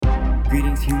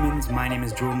Greetings, humans. My name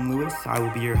is Jordan Lewis. I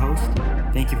will be your host.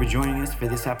 Thank you for joining us for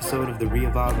this episode of the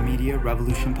Re-Evolve Media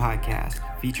Revolution podcast,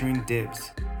 featuring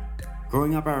Dibbs.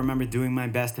 Growing up, I remember doing my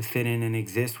best to fit in and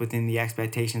exist within the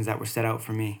expectations that were set out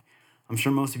for me. I'm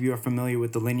sure most of you are familiar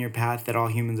with the linear path that all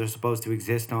humans are supposed to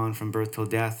exist on from birth till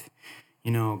death.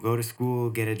 You know, go to school,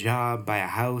 get a job, buy a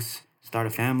house, start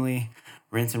a family,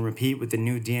 rinse and repeat with the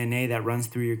new DNA that runs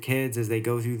through your kids as they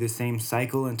go through the same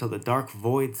cycle until the dark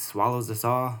void swallows us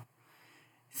all.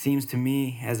 It seems to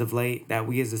me, as of late, that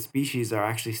we as a species are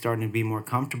actually starting to be more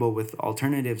comfortable with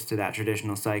alternatives to that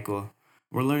traditional cycle.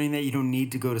 We're learning that you don't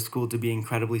need to go to school to be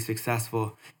incredibly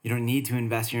successful. You don't need to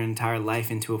invest your entire life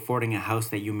into affording a house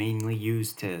that you mainly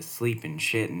use to sleep and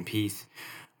shit in peace.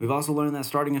 We've also learned that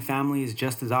starting a family is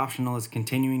just as optional as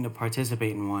continuing to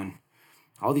participate in one.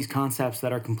 All these concepts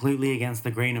that are completely against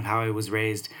the grain of how I was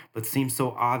raised, but seem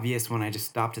so obvious when I just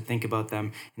stop to think about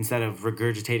them instead of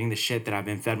regurgitating the shit that I've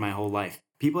been fed my whole life.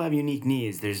 People have unique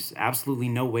needs. There's absolutely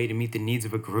no way to meet the needs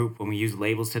of a group when we use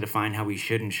labels to define how we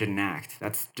should and shouldn't act.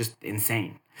 That's just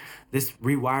insane. This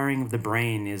rewiring of the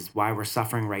brain is why we're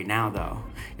suffering right now, though.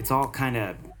 It's all kind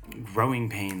of growing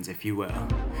pains, if you will.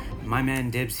 My man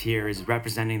Dibbs here is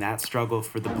representing that struggle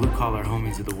for the blue-collar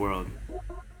homies of the world.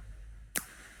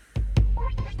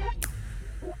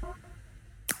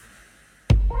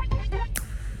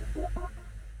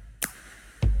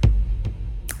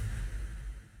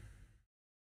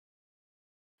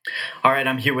 All right,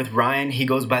 I'm here with Ryan. He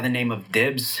goes by the name of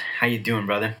Dibbs. How you doing,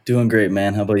 brother? Doing great,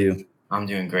 man. How about you? I'm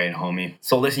doing great, homie.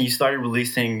 So listen, you started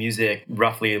releasing music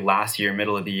roughly last year,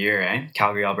 middle of the year, eh?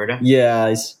 Calgary, Alberta?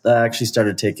 Yeah, I actually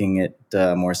started taking it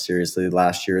more seriously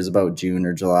last year. It was about June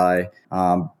or July.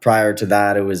 Prior to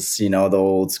that, it was, the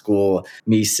old school,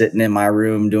 me sitting in my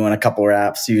room doing a couple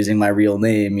raps using my real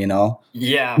name,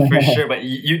 Yeah, for sure. But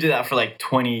you did that for like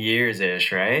 20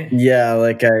 years-ish, right? Yeah,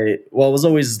 it was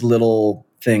always little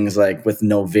things like with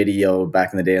no video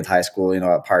back in the day in high school,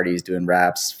 at parties doing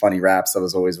raps, funny raps. That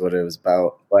was always what it was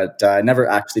about. But I never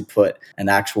actually put an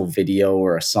actual video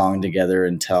or a song together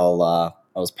until I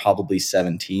was probably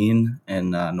 17 in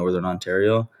Northern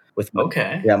Ontario.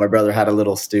 My brother had a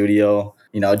little studio,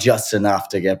 just enough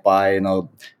to get by,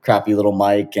 crappy little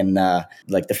mic and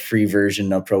like the free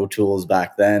version of Pro Tools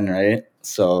back then, right?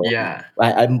 So yeah,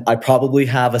 I probably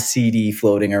have a CD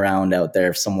floating around out there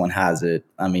if someone has it.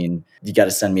 I mean, you got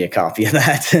to send me a copy of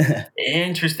that.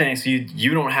 Interesting. So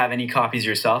you don't have any copies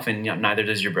yourself, and neither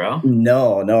does your bro?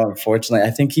 No, unfortunately.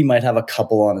 I think he might have a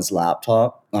couple on his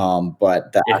laptop.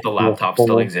 But if the laptop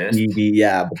still exists, CD,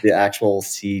 but the actual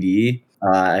CD,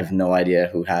 I have no idea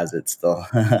who has it still.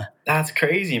 That's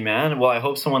crazy, man. Well, I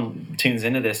hope someone tunes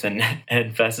into this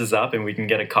and fesses up and we can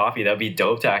get a copy. That'd be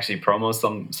dope to actually promo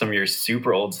some of your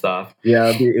super old stuff. Yeah,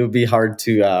 it would be hard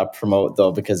to promote,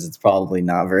 though, because it's probably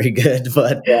not very good.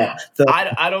 But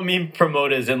I don't mean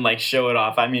promote as in like show it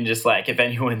off. I mean just like if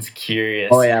anyone's curious.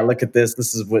 Oh yeah, look at this.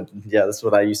 This is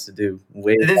what I used to do.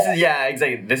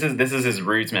 Exactly. This is his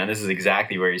roots, man. This is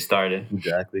exactly where he started.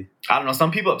 Exactly. I don't know.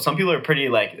 Some people are pretty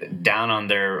like down on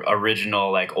their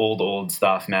original like old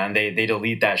stuff, man. They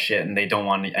delete that shit and they don't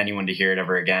want anyone to hear it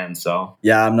ever again. So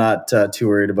yeah, I'm not too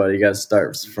worried about it. You got to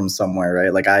start from somewhere,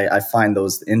 right? Like I find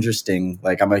those interesting.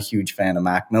 Like I'm a huge fan of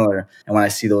Mac Miller, and when I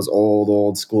see those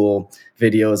old school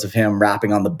videos of him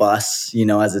rapping on the bus,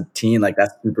 as a teen, like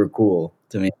that's super cool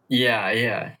to me.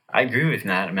 Yeah. I agree with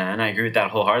that, man. I agree with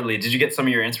that wholeheartedly. Did you get some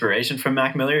of your inspiration from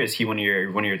Mac Miller? Is he one of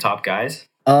your top guys?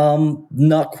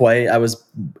 Not quite. I was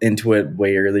into it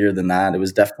way earlier than that. It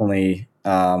was definitely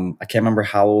I can't remember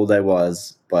how old I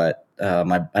was, but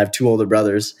I have two older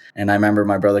brothers, and I remember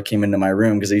my brother came into my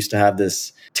room because I used to have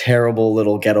this terrible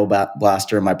little ghetto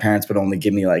blaster, and my parents would only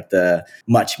give me like the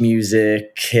Much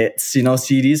Music hits,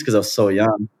 CDs, because I was so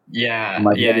young. Yeah,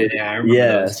 I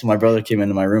remember those. So my brother came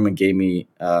into my room and gave me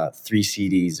 3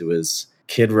 CDs. It was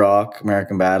Kid Rock,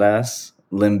 American Badass,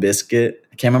 Limp Bizkit.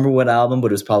 I can't remember what album, but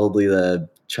it was probably the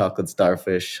Chocolate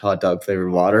Starfish hot dog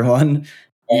flavored water one.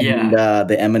 And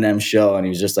the Eminem Show, and he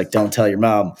was just like, "Don't tell your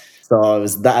mom." So it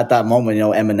was at that moment,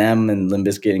 Eminem and Limp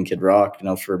Bizkit and Kid Rock,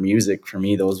 for music, for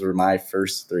me, those were my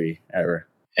first 3 ever.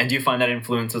 And do you find that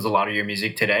influences a lot of your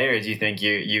music today, or do you think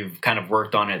you've kind of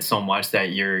worked on it so much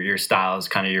that your style is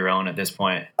kind of your own at this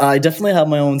point? I definitely have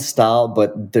my own style,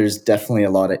 but there's definitely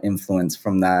a lot of influence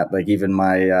from that. Like even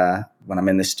my when I'm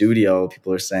in the studio,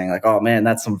 people are saying like, "Oh man,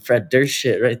 that's some Fred Durst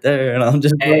shit right there," and I'm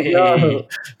just like, "Oh,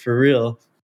 for real."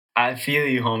 I feel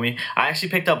you, homie. I actually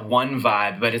picked up one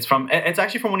vibe, but it's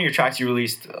actually from one of your tracks you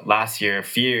released last year,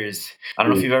 Fears. I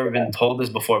don't know if you've ever been told this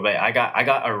before, but I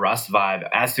got a Rust vibe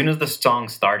as soon as the song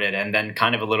started, and then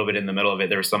kind of a little bit in the middle of it,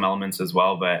 there were some elements as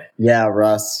well. But Yeah,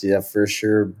 Russ. Yeah, for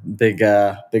sure. Big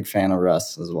fan of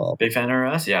Russ as well. big fan of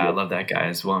Russ, yeah, I love that guy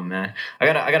as well, man. I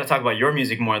gotta talk about your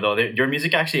music more though. Your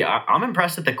music actually, I'm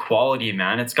impressed at the quality,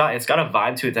 man. It's got a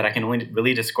vibe to it that I can only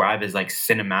really describe as like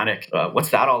cinematic.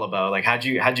 What's that all about? Like, how'd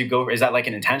you go? Is that like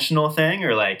an intentional thing,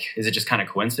 or like is it just kind of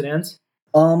coincidence?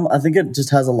 I think it just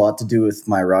has a lot to do with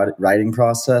my writing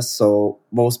process. So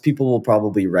most people will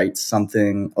probably write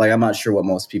something like I'm not sure what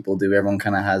most people do. Everyone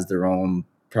kind of has their own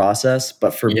process,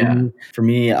 but Yeah, for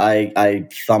me, I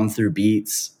thumb through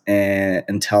beats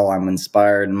until I'm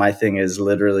inspired. And my thing is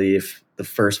literally if the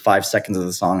first 5 seconds of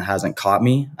the song hasn't caught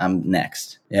me, I'm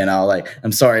next. You know, like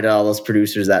I'm sorry to all those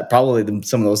producers that probably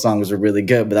some of those songs were really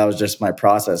good, but that was just my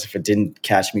process. If it didn't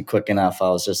catch me quick enough, I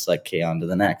was just like, okay, on to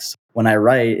the next. When I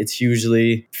write, it's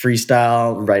usually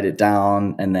freestyle, write it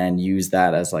down, and then use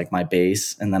that as like my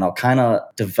base. And then I'll kind of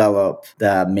develop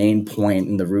the main point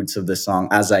and the roots of the song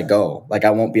as I go. Like I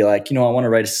won't be like, I want to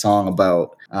write a song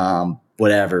about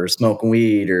whatever, smoking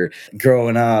weed or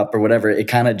growing up or whatever. It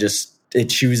kind of just it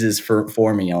chooses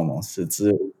for me almost. It's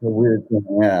a weird thing,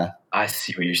 yeah. I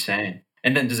see what you're saying.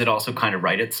 And then does it also kind of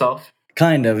write itself?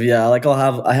 Kind of, yeah. Like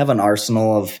I have an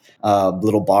arsenal of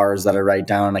little bars that I write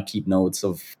down, and I keep notes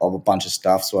of a bunch of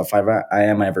stuff. So if I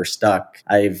am ever stuck,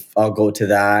 I'll go to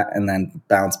that and then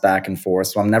bounce back and forth.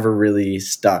 So I'm never really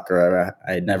stuck, or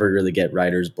I never really get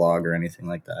writer's block or anything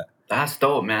like that. That's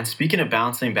dope, man. Speaking of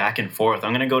bouncing back and forth,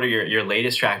 I'm gonna go to your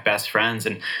latest track, Best Friends,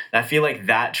 and I feel like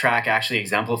that track actually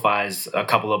exemplifies a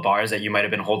couple of bars that you might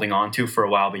have been holding on to for a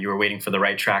while, but you were waiting for the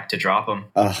right track to drop them.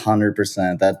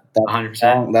 100%. That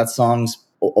 100%. that song's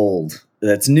old.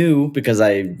 That's new because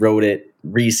I wrote it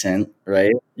recent,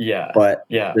 right? Yeah, But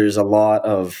yeah, there's a lot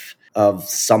of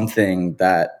something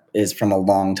that is from a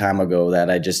long time ago that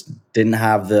I just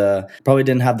probably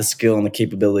didn't have the skill and the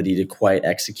capability to quite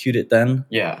execute it then.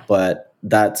 yeah, But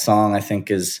that song I think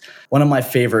is one of my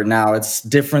favorite now. It's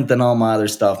different than all my other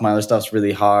stuff. My other stuff's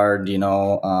really hard,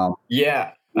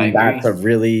 yeah. I and that's agree. a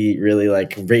really, really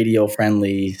like radio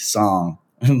friendly song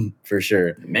for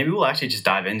sure. Maybe we'll actually just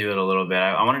dive into it a little bit.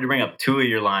 I wanted to bring up two of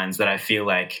your lines that I feel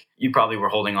like you probably were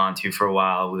holding on to for a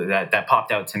while that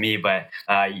popped out to me. But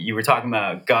you were talking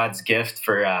about God's gift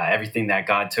for everything that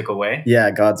God took away. Yeah,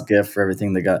 God's gift for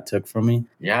everything that God took from me.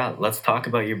 Yeah, let's talk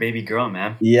about your baby girl,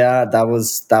 man. Yeah, that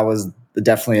was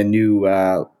definitely a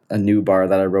new bar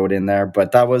that I wrote in there,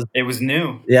 but that was It was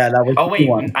new. yeah, that was Oh the new wait,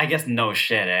 one. I guess no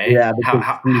shit, eh? Yeah, How because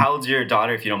how how old's your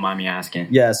daughter, if you don't mind me asking?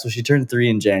 yeah, so she turned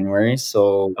 3 in January,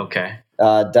 so Okay.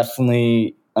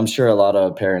 definitely I'm sure a lot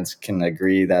of parents can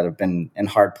agree that have been in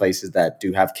hard places that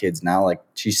do have kids now. Like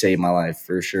she saved my life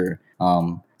for sure.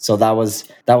 So that was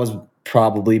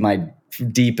probably my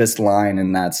deepest line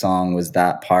in that song was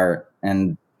that part.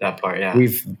 And That part, yeah.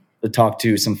 we've talked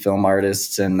to some film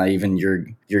artists and even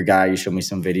your guy, you showed me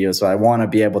some videos. So I want to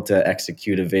be able to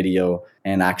execute a video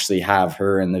and actually have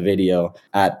her in the video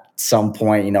at some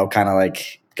point, kind of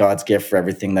like God's gift for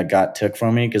everything that God took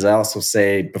from me. Because I also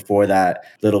say before that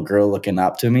little girl looking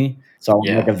up to me. So I want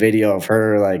like Yeah. a video of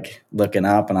her like looking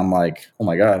up, and I'm like, oh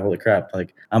my God, holy crap!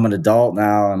 Like I'm an adult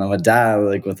now, and I'm a dad.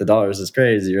 Like with the daughters, is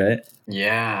crazy, right?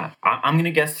 Yeah. I'm going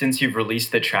to guess since you've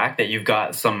released the track that you've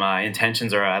got some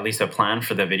intentions or at least a plan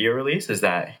for the video release. Is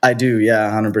that? I do, yeah,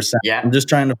 100%. Yeah. I'm just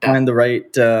trying to That find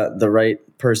the right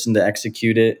person to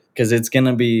execute it because it's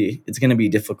gonna be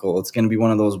difficult. It's gonna be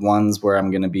one of those ones where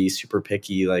I'm gonna be super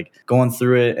picky, like going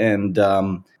through it. And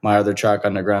my other track,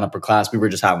 Underground Upper Class, we were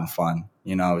just having fun.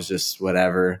 It was just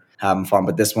whatever, having fun.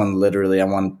 But this one, literally, I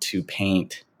want to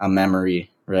paint a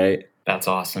memory, right? That's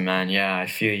awesome, man. Yeah, I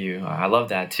feel you. I love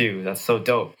that too. That's so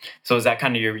dope. So is that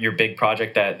kind of your big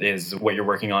project that is what you're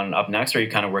working on up next, or are you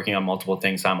kind of working on multiple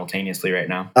things simultaneously right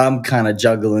now? I'm kind of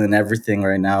juggling everything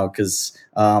right now because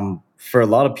for a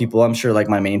lot of people, I'm sure like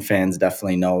my main fans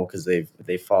definitely know because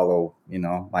they follow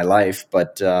my life.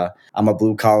 But I'm a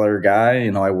blue collar guy.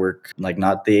 I work like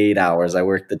not the 8 hours. I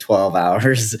work the 12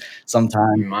 hours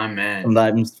sometimes. My man.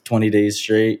 Sometimes 20 days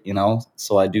straight.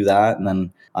 So I do that, and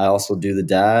then I also do the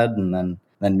dad, and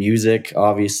then music,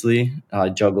 obviously. I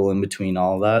juggle in between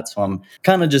all of that. So I'm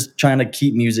kind of just trying to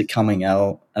keep music coming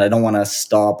out. And I don't want to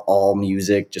stop all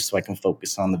music just so I can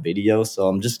focus on the video. So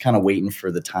I'm just kind of waiting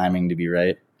for the timing to be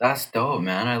right. That's dope,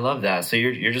 man. I love that. So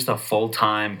you're just a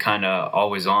full-time kind of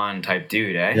always on type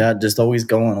dude, eh? Yeah, just always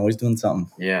going, always doing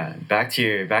something. Yeah. Back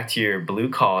to your blue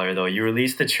collar though. You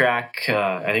released the track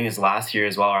I think it's last year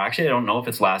as well. Or actually I don't know if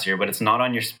it's last year, but it's not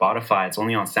on your Spotify. It's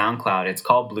only on SoundCloud. It's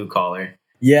called Blue Collar.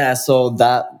 Yeah, so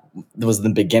that was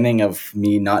the beginning of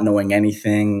me not knowing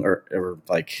anything or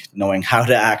like knowing how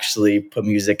to actually put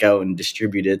music out and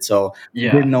distribute it. So I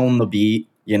Yeah. didn't own the beat,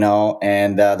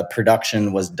 and the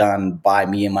production was done by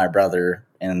me and my brother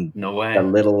in No the way.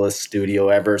 littlest studio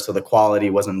ever. So the quality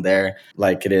wasn't there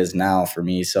like it is now for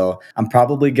me. So I'm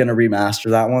probably going to remaster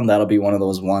that one. That'll be one of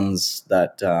those ones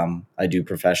that I do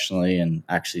professionally and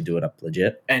actually do it up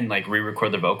legit. And like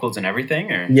re-record the vocals and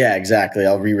everything, or Yeah, exactly.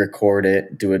 I'll re-record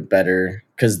it, do it better,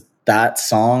 because that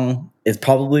song is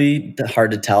probably hard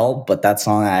to tell, but that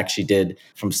song I actually did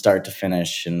from start to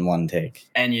finish in one take.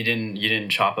 and you didn't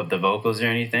chop up the vocals or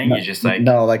anything. No, You just like,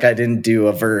 no, like I didn't do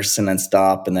a verse and then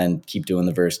stop and then keep doing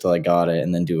the verse till I got it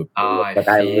and then do a oh, chorus. I Like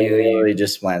I feel you. literally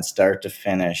just went start to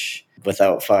finish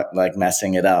without like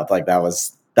messing it up. Like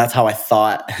that's how I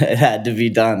thought it had to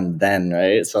be done then,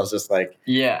 right? So I was just like,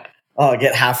 Yeah. oh,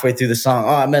 get halfway through the song.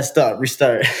 Oh, I messed up.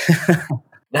 Restart.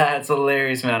 That's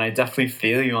hilarious, man. I definitely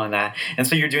feel you on that. And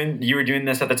so you were doing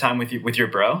this at the time with your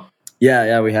bro?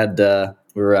 Yeah. We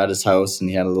were at his house and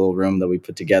he had a little room that we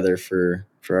put together for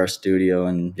our studio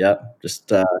and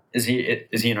just Is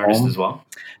he an artist as well?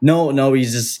 No,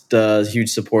 he's just a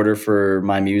huge supporter for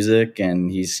my music and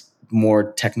he's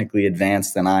more technically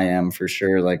advanced than I am for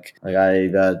sure. Like I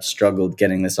struggled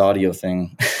getting this audio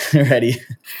thing ready.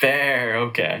 Fair,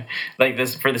 okay. Like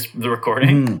the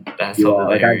recording? Mhm. That's Yeah,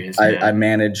 hilarious, I man.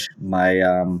 manage my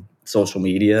social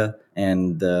media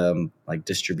and like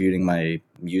distributing my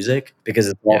music because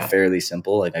it's all Yeah. fairly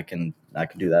simple. Like I can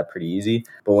do that pretty easy.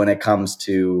 But when it comes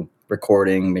to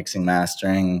recording, mixing,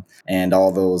 mastering, and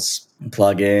all those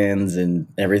plugins and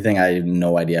everything, I have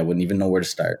no idea. I wouldn't even know where to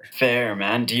start. Fair,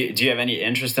 man. Do you have any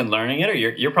interest in learning it, or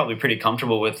you're probably pretty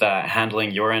comfortable with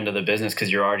handling your end of the business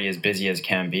because you're already as busy as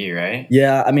can be, right?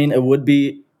 Yeah, I mean, it would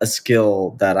be a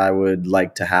skill that I would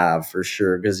like to have for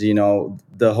sure because,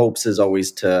 the hopes is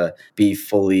always to be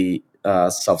fully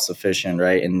self-sufficient,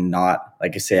 right? And not,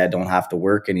 like I say, I don't have to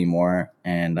work anymore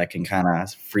and I can kind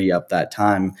of free up that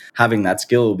time. Having that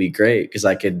skill would be great because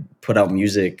I could put out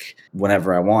music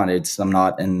whenever I want. I'm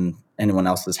not in anyone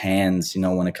else's hands,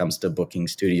 when it comes to booking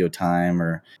studio time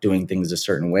or doing things a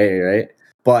certain way, right?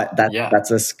 But Yeah.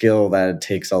 that's a skill that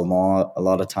takes a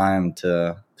lot of time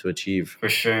to achieve. For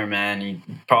sure, man. You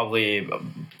probably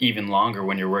even longer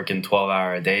when you're working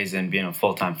 12-hour days and being a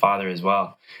full-time father as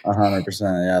well.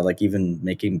 100%. Yeah. Like even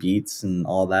making beats and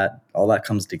all that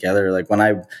comes together. Like when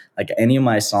like any of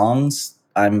my songs,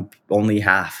 I'm only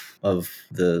half of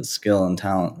the skill and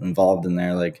talent involved in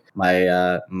there. Like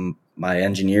my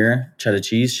engineer, Cheddar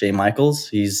Cheese, Shay Michaels,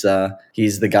 he's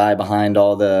the guy behind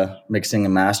all the mixing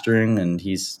and mastering, and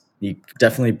he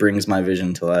definitely brings my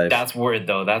vision to life. That's word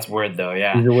though.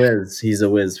 Yeah. He's a whiz. He's a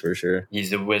whiz for sure.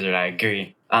 He's a wizard. I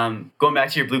agree. Going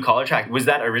back to your blue collar track, was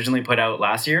that originally put out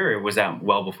last year, or was that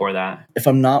well before that? If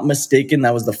I'm not mistaken,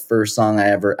 that was the first song I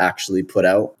ever actually put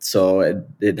out. So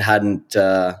it hadn't.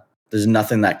 There's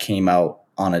nothing that came out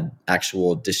on an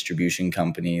actual distribution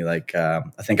company. Like I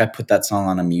think I put that song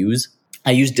on Amuse.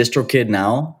 I use DistroKid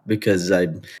now because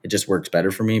it just works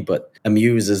better for me. But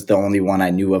Amuse is the only one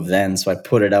I knew of then, so I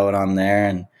put it out on there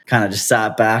and kind of just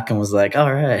sat back and was like,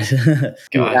 all right, see what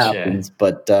Gotcha. happens.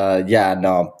 But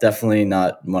no, definitely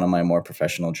not one of my more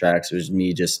professional tracks. It was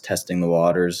me just testing the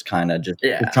waters, kind of just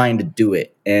trying to do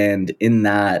it. And in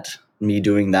that, me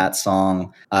doing that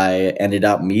song, I ended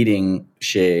up meeting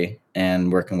Shay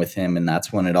and working with him, and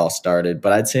that's when it all started.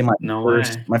 But I'd say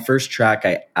my first track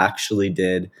I actually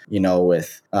did,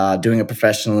 with doing it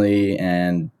professionally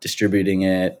and distributing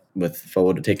it with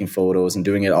taking photos and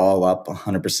doing it all up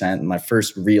 100%. My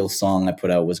first real song I put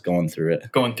out was Going Through It.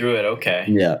 Okay.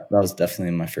 Yeah, that was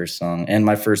definitely my first song and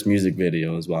my first music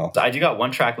video as well. I do got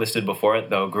one track listed before it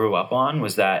though. Grew Up On.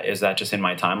 Is that just in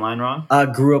my timeline wrong?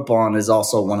 Grew Up On is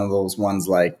also one of those ones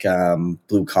like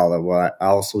Blue Collar, where I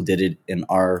also did it in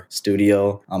our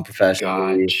studio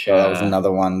professionally. Gotcha. So that was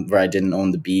another one where I didn't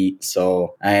own the beat.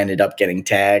 So I ended up getting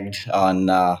tagged on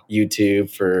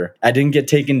YouTube I didn't get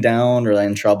taken down or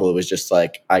in trouble. It was just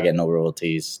like, I get no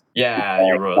royalties. Yeah,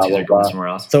 your royalties are going somewhere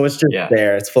else. So it's just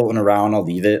there. It's floating around. I'll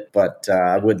leave it. But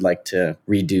I would like to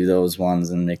redo those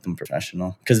ones and make them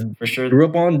professional. Because for sure, Grew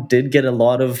Up On did get a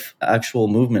lot of actual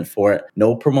movement for it.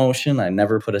 No promotion. I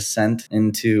never put a cent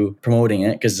into promoting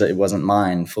it because it wasn't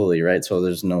mine fully, right? So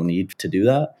there's no need to do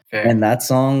that. Fair. And that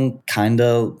song kind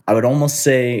of, I would almost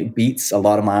say, beats a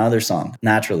lot of my other songs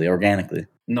naturally, organically.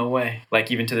 No way.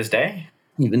 Like even to this day?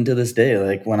 Even to this day,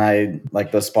 like when I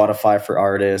like the Spotify for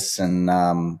artists and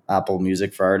Apple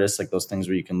Music for artists, like those things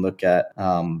where you can look at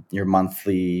your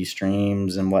monthly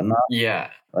streams and whatnot. Yeah.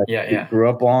 Like Yeah. Grew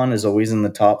Up On is always in the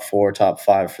top 4, top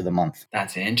 5 for the month.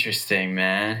 That's interesting,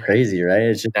 man. Crazy, right?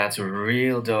 It's just That's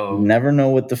real you dope. never know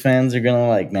what the fans are gonna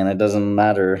like, man. It doesn't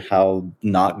matter how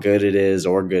not good it is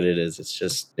or good it is. It's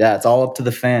just it's all up to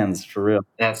the fans for real.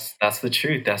 That's the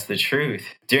truth. That's the truth.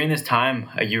 During this time,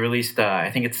 you released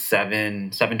I think it's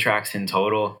seven tracks in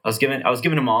total. I was giving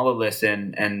them all a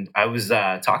listen, and I was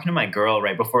talking to my girl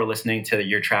right before listening to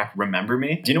your track "Remember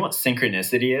Me." Do you know what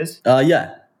synchronicity is?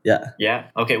 Yeah. Yeah.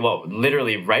 Okay. Well,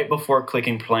 literally right before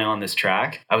clicking play on this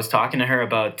track, I was talking to her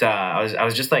about I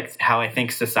was just like how I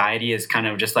think society is kind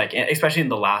of just like, especially in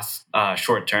the last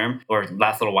short term or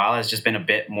last little while, has just been a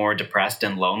bit more depressed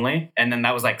and lonely. And then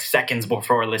that was like seconds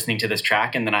before listening to this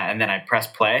track, and then I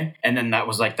pressed play, and then that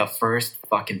was like the first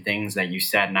fucking things that you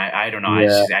said, and I don't know,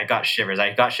 I got shivers.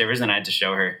 I got shivers, and I had to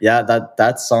show her. Yeah,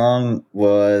 that song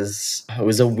was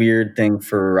a weird thing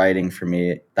for writing for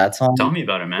me. That song, tell me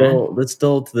about it, man. It's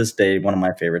still to this day one of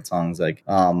my favorite songs. Like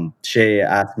Shay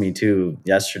asked me too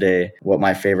yesterday what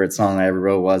my favorite song I ever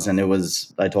wrote was, and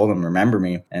I told him "Remember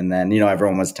Me," and then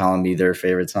everyone was telling me their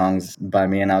favorite songs by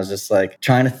me, and I was just like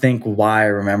trying to think why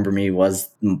 "Remember Me" was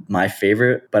my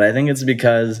favorite. But I think it's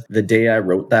because the day I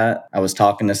wrote that, I was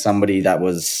talking to somebody that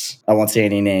was, I won't say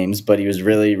any names, but he was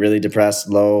really, really depressed,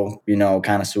 low,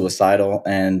 kind of suicidal,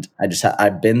 and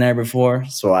I've been there before,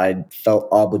 so I felt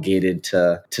obligated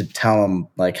to tell him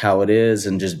like how it is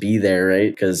and just be there, right?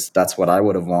 Because that's what I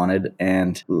would have wanted.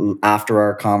 And after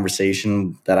our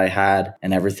conversation that I had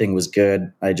and everything was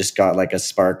good, I just got like a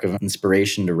spark of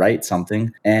inspiration to write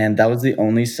something, and that was the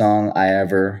only song I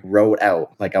ever wrote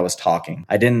out like I was talking.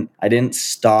 I didn't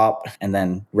stop and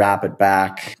then wrap it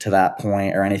back to that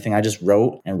point or anything. I just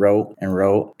wrote and wrote and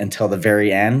wrote until the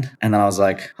very end, and then I was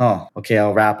like, oh, okay,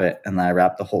 I'll rap it. And then I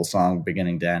rapped the whole song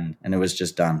beginning to end, and it was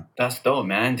just done. That's dope,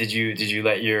 man. Did you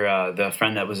let your the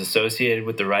friend that was associated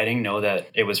with the writing know that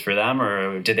it was for them,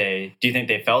 or do you think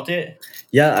they felt it?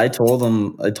 Yeah, I told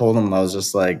them I was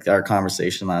just like, our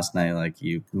conversation last night, like,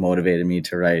 you motivated me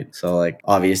to write. So like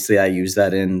obviously I used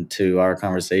that into our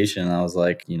conversation. I was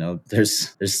like,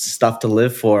 there's stuff to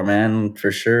live for, man,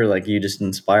 for sure. Like, you just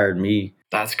inspired me.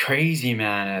 That's crazy,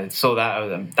 man. So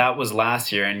that was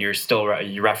last year, and you're still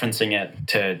you're referencing it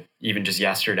to even just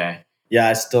yesterday. Yeah,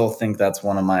 I still think that's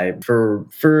one of my, for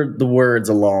the words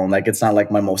alone, like, it's not like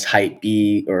my most hype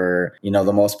beat or,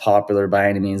 the most popular by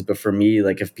any means. But for me,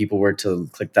 like, if people were to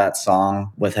click that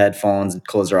song with headphones,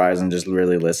 close their eyes and just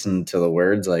really listen to the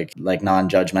words, like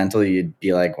non-judgmental, you'd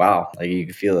be like, wow, like, you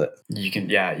can feel it. You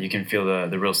can feel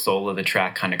the real soul of the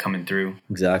track kind of coming through.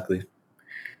 Exactly.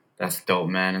 That's dope,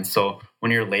 man. And so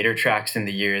one of your later tracks in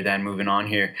the year, then moving on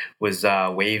here, was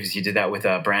Waves. You did that with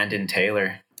Brandon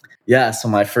Taylor. Yeah, so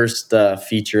my first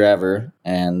feature ever,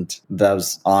 and I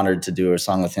was honored to do a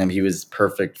song with him. He was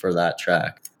perfect for that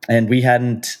track. And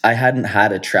I hadn't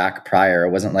had a track prior.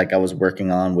 It wasn't like I was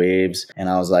working on Waves and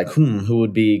I was like, who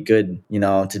would be good,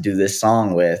 to do this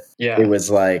song with? Yeah. It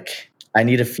was like, I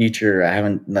need a feature. I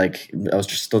was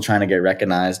just still trying to get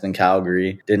recognized in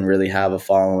Calgary. Didn't really have a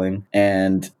following.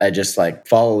 And I just like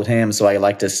followed him. So I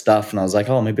liked his stuff. And I was like,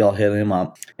 oh, maybe I'll hit him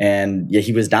up. And yeah,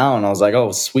 he was down. I was like,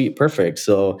 oh, sweet, perfect.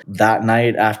 So that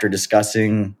night, after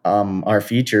discussing our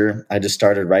feature, I just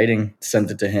started writing,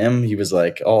 sent it to him. He was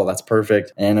like, oh, that's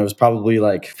perfect. And it was probably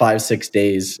like 5-6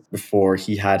 days before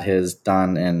he had his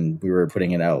done and we were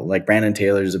putting it out. Like, Brandon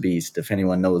Taylor's a beast. If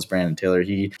anyone knows Brandon Taylor,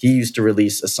 he used to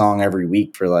release a song every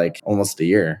week for like almost a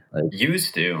year. Like,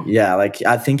 used to. Yeah, like,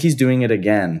 I think he's doing it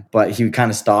again, but he kind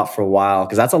of stopped for a while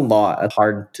because that's a lot. It's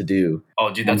hard to do.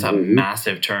 Oh, dude, that's a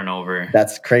massive turnover.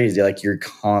 That's crazy. Like, you're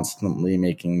constantly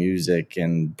making music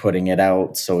and putting it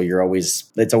out, so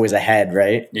it's always ahead,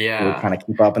 right? Yeah. We're trying to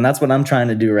keep up, and that's what I'm trying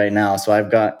to do right now. So I've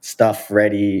got stuff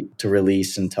ready to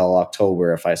release until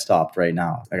October. If I stopped right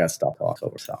now, I got stuff till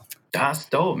October. So that's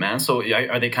dope, man. So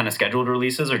are they kind of scheduled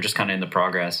releases or just kind of in the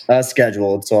progress?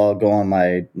 Scheduled. So I'll go on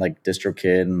my like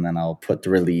DistroKid and then I'll put the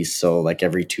release. So like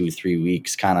every 2-3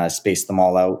 weeks, kind of space them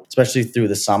all out. Especially through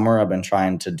the summer, I've been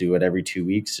trying to do it every 2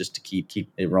 weeks just to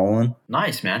keep it rolling.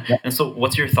 Nice, man. Yeah. And so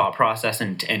what's your thought process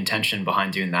and intention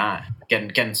behind doing that?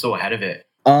 Getting so ahead of it?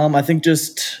 I think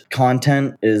just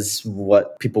content is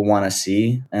what people want to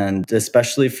see, and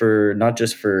especially for not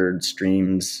just for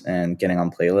streams and getting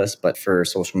on playlists, but for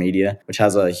social media, which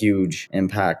has a huge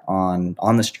impact on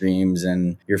the streams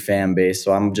and your fan base.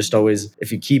 So I'm just always,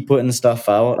 if you keep putting stuff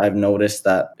out, I've noticed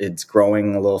that it's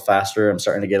growing a little faster. I'm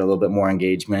starting to get a little bit more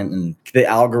engagement, and the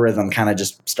algorithm kind of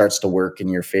just starts to work in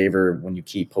your favor when you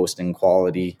keep posting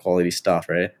quality stuff,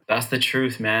 right? That's the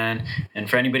truth, man. And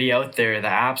for anybody out there, the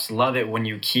apps love it when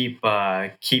you keep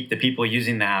the people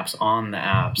using the apps on the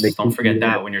apps. Don't forget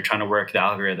that when you're trying to work the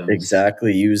algorithms.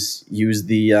 Exactly. Use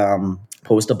the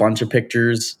post a bunch of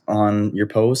pictures on your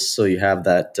posts, so you have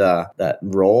that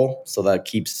role, so that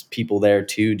keeps people there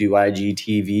too. Do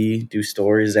IGTV, do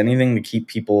stories, anything to keep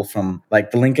people from,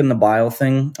 like the link in the bio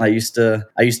thing. I used to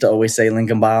always say link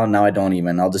in bio. Now I don't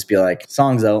even. I'll just be like,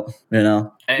 songs out, you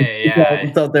know. Hey, yeah,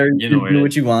 It's out there. you know do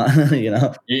what you want, you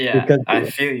know. Yeah, because I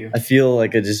feel you. I feel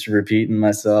like I just repeating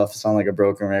myself, sound like a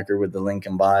broken record with the link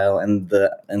in bio, and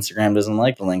the Instagram doesn't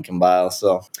like the link in bio,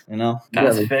 so you know.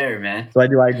 That's fair, man. So I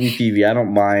do IGTV. I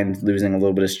don't mind losing a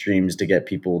little bit of streams to get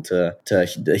people to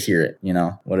hear it, you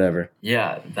know, whatever.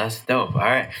 Yeah, that's dope. All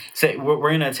right, so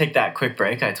we're gonna take that quick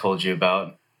break I told you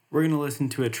about. We're gonna listen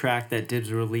to a track that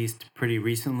Dibbs released pretty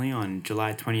recently on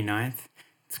July 29th.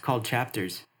 It's called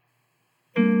Chapters.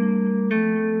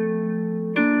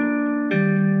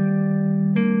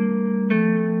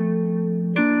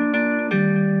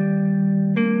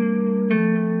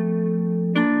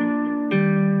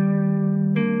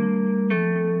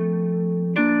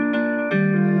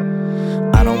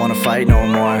 I don't wanna fight no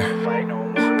more.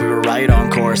 We were right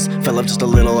on course. Fell up just a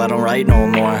little, I don't write no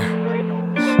more.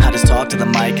 I just talk to the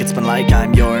mic, it's been like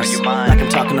I'm yours. Like I'm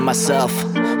talking to myself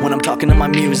when I'm talking to my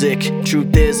music.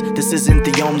 Truth is, this isn't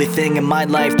the only thing in my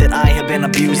life that I have been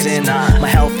abusing. My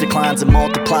health declines and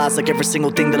multiplies like every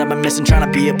single thing that I've been missing. Trying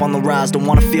to be up on the rise, don't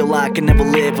wanna feel like I can never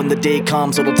live when the day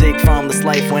comes. What'll take from this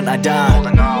life when I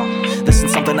die. This isn't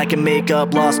something I can make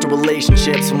up. Lost to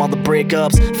relationships from all the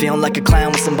breakups. Feeling like a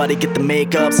clown when somebody get the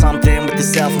makeup. Something with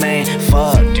yourself, man.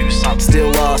 Fuck, do something.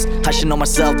 Still lost, I should know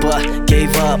myself, but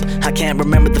gave up. I can't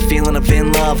remember the feeling of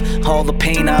in love. All the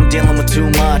pain I'm dealing with too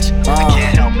much. I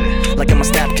can't help it. Like I'm a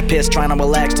snap piss, trying to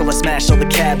relax till I smash all the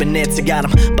cabinets. I got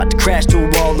them about to crash to a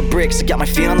wall of bricks. I got my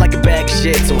feeling like a bag of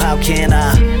shit. So how can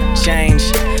I change?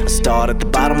 I start at the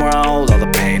bottom where I hold all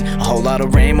the pain. A whole lot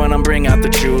of rain when I'm bringing out the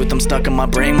truth. I'm stuck in my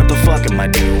brain, what the fuck am I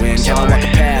doing? Can I walk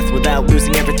a path without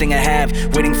losing everything I have?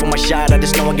 Waiting for my shot, I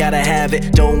just know I gotta have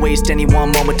it. Don't waste any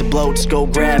one moment to blow, just go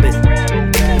grab it.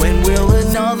 When will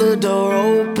another door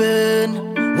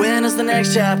open? When is the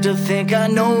next chapter? Think I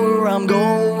know where I'm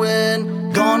going.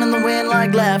 Gone in the wind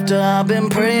like laughter, I've been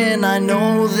praying, I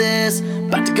know this.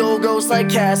 About to go ghost like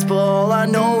Casper, all I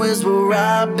know is where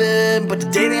I've been. But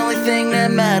today the only thing that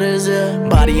matters, yeah.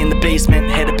 Body in the basement,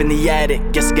 head up in the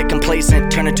attic. Guess I get complacent,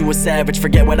 turn into a savage.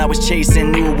 Forget what I was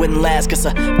chasing, knew it wouldn't last. Guess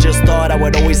I just thought I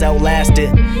would always outlast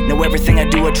it. Know everything I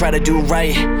do, I try to do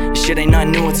right. This shit ain't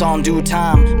nothing new, it's all in due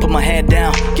time. Put my head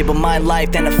down, give up my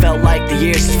life. Then it felt like the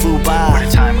years just flew by.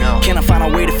 Where'd time go? Can I find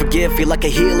a way to forgive? Feel like I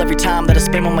heal every time that I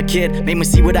spam on my kid. Made me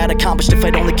see what I'd accomplished if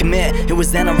I'd only commit. It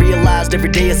was then I realized every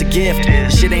day is a gift.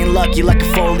 Shit ain't lucky like a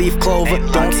 4-leaf clover.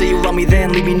 Don't say you love me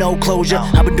then leave me no closure.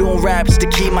 I've been doing rap just to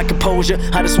keep my composure.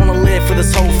 I just wanna live for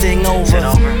this whole thing over.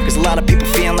 Cause a lot of people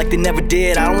feeling like they never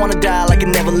did. I don't wanna die like I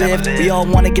never lived. We all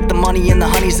wanna get the money and the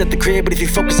honeys at the crib, but if you're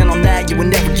focusing on that you would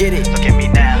never get it. Look at me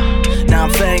now. Now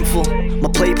I'm thankful, my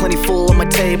plate plenty full on my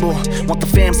table. Want the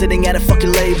fam sitting at a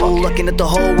fucking label, looking at the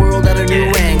whole world at a new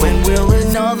angle. When will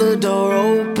another door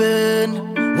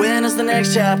open? When is the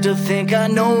next chapter? Think I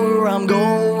know where I'm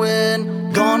going.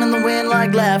 Gone in the wind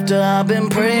like laughter, I've been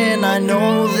praying, I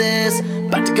know this.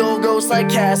 About to go ghost like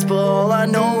Casper, all I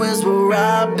know is where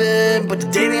I've been. But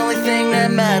today the only thing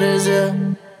that matters, yeah.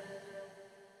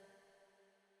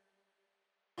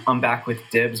 I'm back with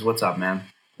Dibbs. What's up, man?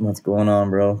 What's going on,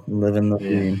 bro? Living the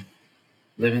dream.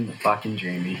 Living the fucking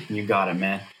dream. You got it,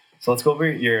 man. So let's go over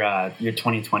your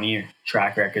 2020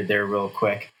 track record there real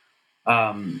quick.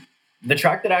 The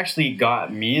track that actually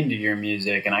got me into your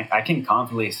music, and I can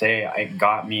confidently say it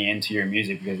got me into your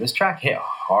music because this track hit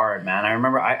hard, man. I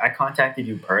remember I contacted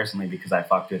you personally because I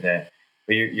fucked with it.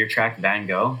 But your track Van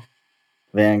Gogh?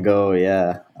 Van Gogh,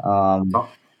 yeah.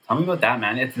 Talk Tell me about that,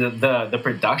 man. It's the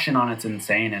production on it's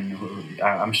insane, and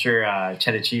I'm sure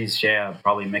Cheddar Cheese Shea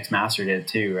probably mix mastered it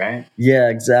too, right? Yeah,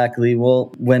 exactly.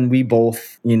 Well, when we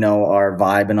both, are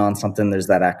vibing on something, there's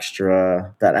that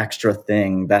extra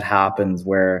thing that happens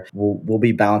where we'll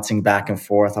be bouncing back and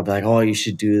forth. I'll be like, oh, you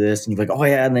should do this, and you're like, oh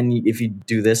yeah, and then if you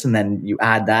do this, and then you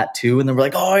add that too, and then we're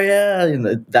like, oh yeah,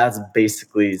 and that's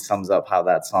basically sums up how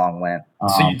that song went.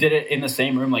 So you did it in the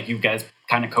same room, like you guys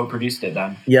kind of co-produced it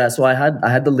then? Yeah, so I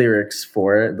had the lyrics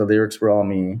for it. The lyrics were all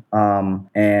me.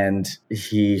 And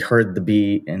he heard the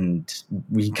beat, and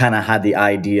we kind of had the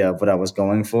idea of what I was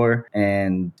going for,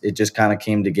 and it just kind of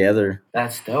came together.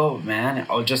 That's dope, man.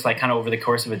 Oh, just like kind of over the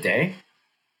course of a day?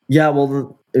 Yeah,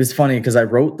 well, it was funny because I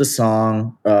wrote the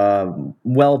song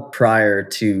well prior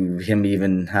to him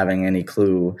even having any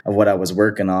clue of what I was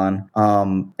working on.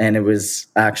 And it was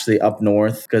actually up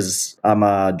north because I'm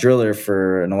a driller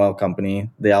for an oil company.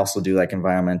 They also do like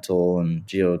environmental and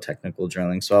geotechnical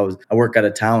drilling. So I work out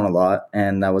of town a lot,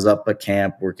 and I was up at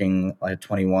camp working like a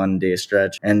 21-day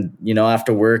stretch. And,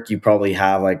 after work, you probably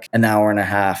have like an hour and a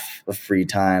half of free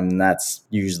time. And that's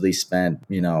usually spent,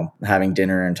 having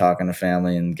dinner and talking to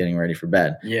family and getting ready for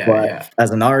bed. But as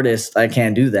an artist, I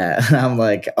can't do that. I'm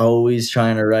like always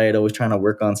trying to write, always trying to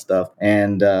work on stuff.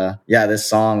 And this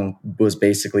song was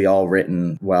basically all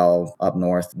written while up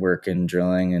north working,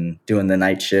 drilling, and doing the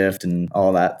night shift and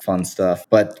all that fun stuff.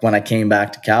 But when I came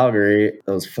back to Calgary,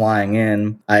 I was flying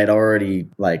in. I had already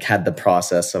like had the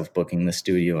process of booking the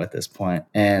studio at this point.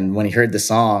 And when he heard the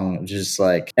song, it was just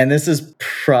like, and this is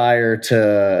prior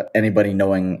to anybody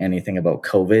knowing anything about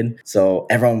COVID. So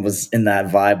everyone was in that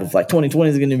vibe of like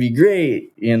 2020 is going to be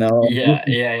great, Yeah.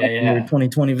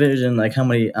 2020 vision. Like I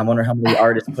wonder how many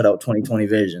artists put out 2020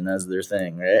 vision as their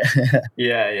thing, right?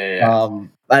 Yeah.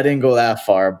 I didn't go that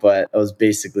far, but it was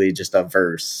basically just a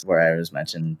verse where I was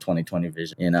mentioning 2020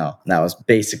 vision, and that was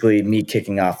basically me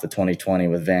kicking off the 2020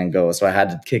 with Van Gogh. So I had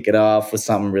to kick it off with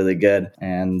something really good.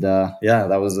 And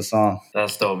that was the song.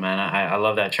 That's dope, man. I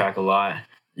love that track a lot.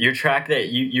 Your track that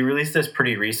you released this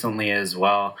pretty recently as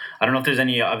well. I don't know if there's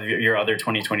any of your other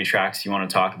 2020 tracks you want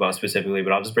to talk about specifically,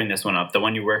 but I'll just bring this one up. The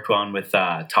one you worked on with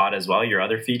Todd as well, your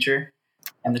other feature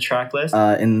on the track list.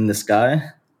 In the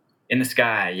Sky? In the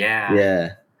Sky, yeah. Yeah.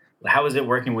 How is it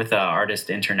working with artists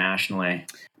internationally?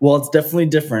 Well, it's definitely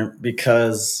different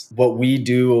because what we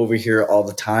do over here all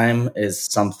the time is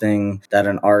something that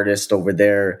an artist over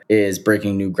there is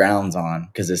breaking new grounds on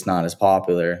because it's not as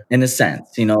popular in a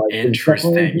sense,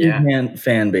 Interesting, yeah.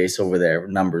 Fan base over there,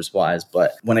 numbers wise.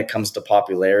 But when it comes to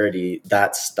popularity,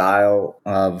 that style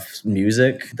of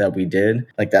music that we did,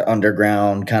 like that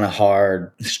underground kind of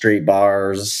hard, straight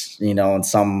bars, and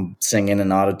some singing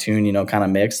and auto-tune, kind of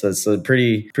mix. That's a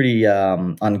pretty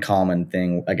uncommon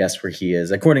thing, I guess, where he is.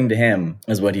 According to him,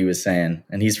 is what he was saying,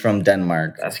 and he's from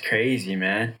Denmark. That's crazy,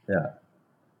 man. Yeah.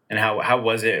 And how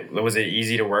was it? Was it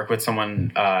easy to work with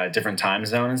someone different time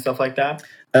zone and stuff like that?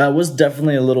 It was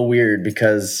definitely a little weird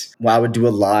because I would do a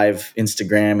live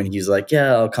Instagram, and he's like,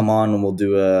 "Yeah, I'll come on and we'll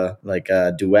do a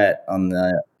duet on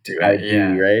the."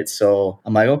 IG, right? So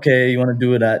I'm like, okay, you want to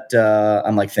do it at,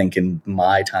 I'm like thinking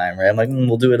my time, right? I'm like,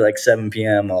 we'll do it at like 7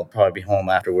 p.m. I'll probably be home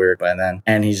after work by then.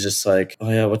 And he's just like, oh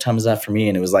yeah, what time is that for me?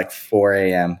 And it was like 4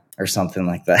 a.m. or something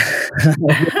like that.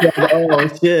 Oh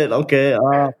shit, okay.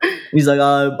 He's like,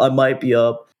 I might be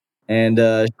up. And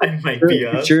I might be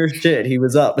up. Sure shit, he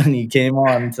was up and he came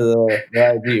on to the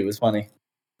IG. It was funny.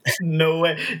 No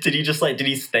way. Did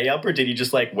he stay up, or did he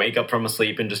just like wake up from a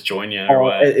sleep and just join you, or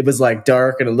what? It was like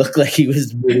dark and it looked like he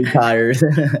was really tired.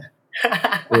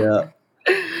 Yeah.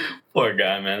 Poor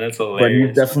guy, man. That's hilarious. But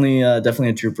he's definitely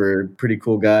a trooper. Pretty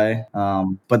cool guy.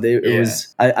 But it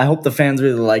was. I hope the fans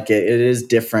really like it. It is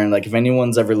different. Like if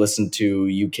anyone's ever listened to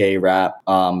UK rap,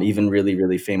 even really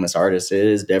really famous artists, it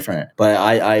is different. But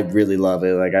I really love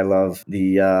it. Like I love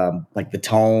the like the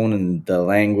tone and the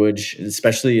language,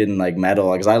 especially in like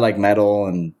metal. Because I like metal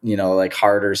and like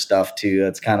harder stuff too.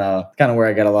 That's kind of where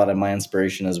I get a lot of my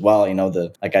inspiration as well.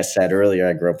 Like I said earlier,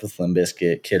 I grew up with Limp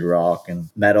Bizkit, Kid Rock, and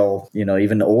metal.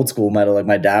 Even the old school metal. Like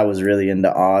my dad was really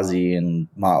into Ozzy and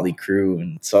Motley Crue,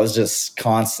 and so I was just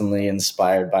constantly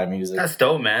inspired by music. That's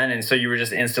dope, man. And so you were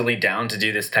just instantly down to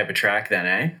do this type of track then,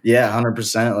 eh? Yeah,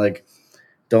 100%. Like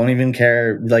don't even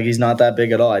care. Like he's not that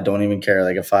big at all. I don't even care.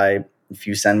 Like if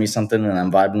you send me something and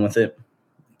I'm vibing with it,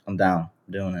 I'm down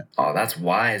doing it. Oh, that's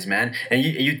wise, man. And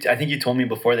you I think you told me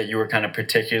before that you were kind of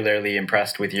particularly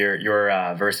impressed with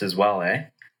your verse as well, eh?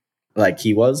 Like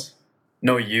he was?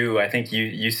 No, I think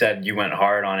you said you went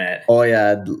hard on it. Oh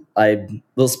yeah,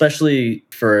 well, especially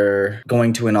for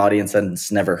going to an audience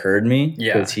that's never heard me,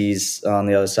 Yeah. because he's on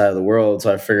the other side of the world.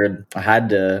 So I figured I had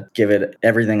to give it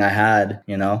everything I had,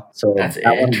 you know. So That's that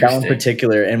one interesting.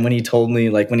 particular, and when he told me,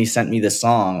 like when he sent me the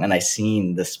song, and I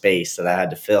seen the space that I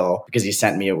had to fill, because he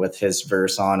sent me it with his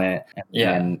verse on it,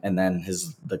 and then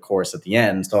the chorus at the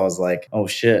end. So I was like, oh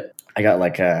shit. I got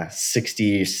like a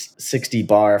 60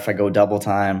 bar if I go double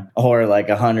time, or like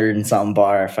 100 and something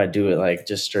bar if I do it like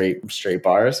just straight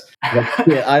bars. But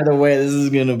yeah, either way, this is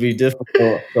gonna be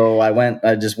difficult. So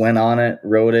I just went on it,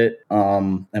 wrote it,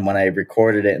 and when I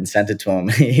recorded it and sent it to him,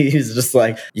 he was just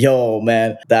like, "Yo,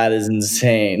 man, that is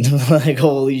insane!" Like,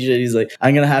 holy shit! He's like,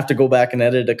 "I'm gonna have to go back and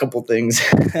edit a couple things."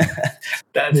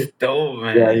 That's dope,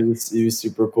 man. Yeah, he was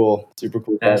super cool.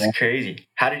 That's crazy.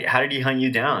 How did he hunt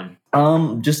you down?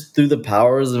 Just through the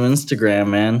powers of Instagram,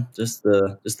 man. Just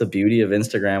the beauty of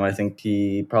Instagram. I think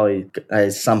I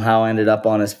somehow ended up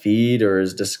on his feed or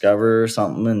his Discover or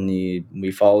something, and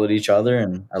we followed each other,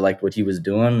 and I liked what he was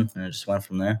doing, and it just went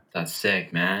from there. That's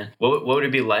sick, man. What would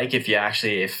it be like if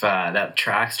that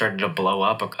track started to blow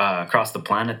up across the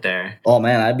planet there? Oh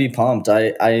man, I'd be pumped.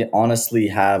 I honestly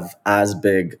have as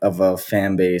big of a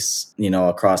fan base,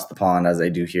 across the pond as I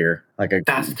do here.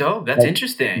 That's dope. That's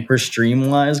interesting. For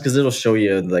stream wise, because it'll show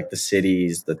you like the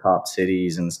cities, the top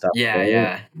cities and stuff. Yeah, right?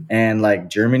 yeah. And like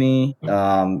Germany,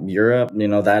 Europe,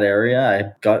 that area,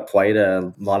 I got quite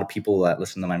a lot of people that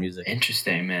listen to my music.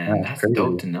 Interesting, man. Yeah, that's crazy.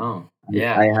 Dope to know.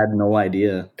 Yeah, I had no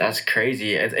idea. That's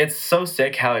crazy. It's so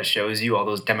sick how it shows you all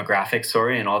those demographics,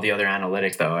 sorry, and all the other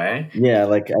analytics, though, eh? Yeah,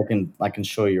 like I can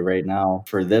show you right now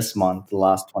for this month, the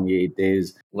last 28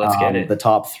 days. Let's get it. The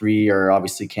top three are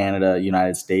obviously Canada,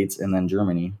 United States, and then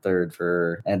Germany, third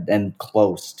and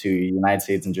close to United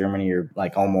States and Germany are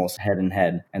like almost head and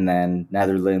head, and then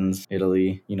Netherlands,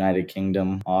 Italy, United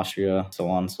Kingdom, Austria, so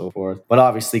on and so forth. But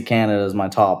obviously Canada is my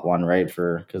top one, right?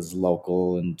 Because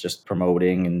local and just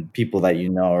promoting and people that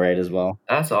right, as well.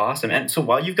 That's awesome. And so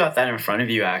while you've got that in front of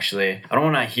you, actually, I don't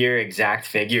want to hear exact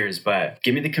figures, but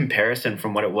give me the comparison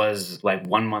from what it was like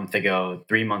 1 month ago,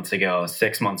 3 months ago,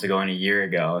 6 months ago, and a year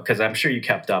ago, because I'm sure you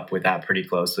kept up with that pretty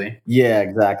closely. Yeah,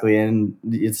 exactly. And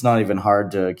it's not even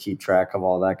hard to keep track of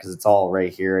all that because it's all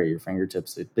right here at your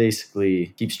fingertips. It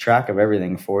basically keeps track of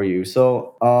everything for you.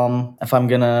 So if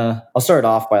I'll start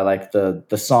off by like the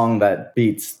song that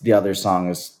beats the other song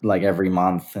is like every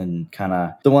month, and kind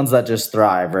of the ones that just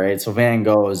thrive, right? So Van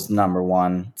Gogh is number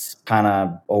one. It's kind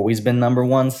of always been number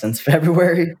one since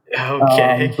February.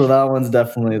 Okay. So that one's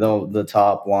definitely the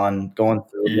top one going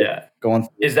through. Yeah.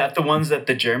 Is that the ones that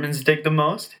the Germans dig the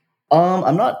most?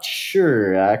 I'm not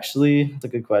sure, actually. It's a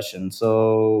good question.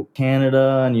 So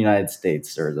Canada and United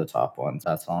States are the top ones,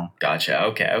 that song. Gotcha.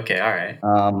 Okay. All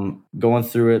right. Going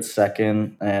through it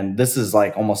second, and this is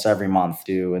like almost every month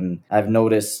too. And I've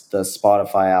noticed the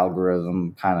Spotify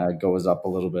algorithm kind of goes up a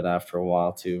little bit after a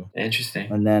while too.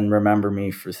 Interesting. And then Remember Me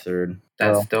for third.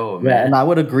 That's dope, yeah, man. And I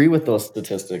would agree with those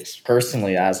statistics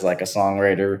personally as like a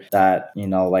songwriter that,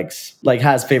 like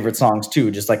has favorite songs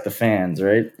too, just like the fans,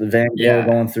 right? The Van Gogh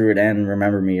Going Through It and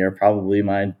Remember Me are probably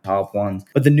my top ones.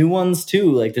 But the new ones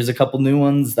too, like there's a couple new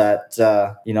ones that,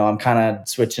 I'm kind of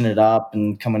switching it up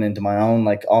and coming into my own,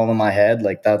 like all in my head.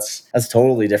 Like that's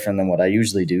totally different than what I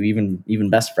usually do. Even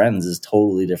Best Friends is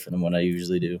totally different than what I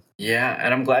usually do. Yeah,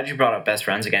 and I'm glad you brought up Best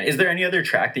Friends again. Is there any other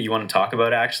track that you want to talk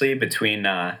about actually between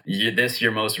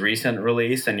your most recent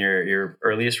release and your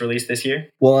earliest release this year?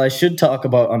 Well, I should talk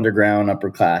about Underground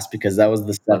Upper Class because that was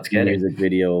the second music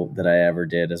video that I ever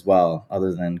did as well,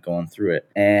 other than Going Through It.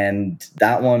 And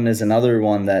that one is another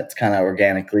one that's kind of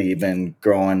organically been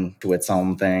growing to its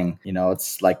own thing.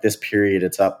 It's like this period,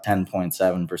 it's up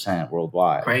 10.7%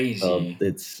 worldwide. Crazy. So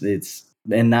it's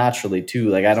and naturally too,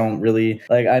 like I don't really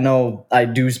like, I know I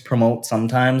do promote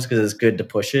sometimes because it's good to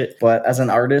push it, but as an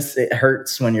artist it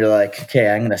hurts when you're like, okay,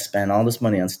 I'm gonna spend all this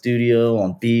money on studio,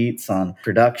 on beats, on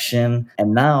production,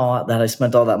 and now that I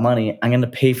spent all that money I'm gonna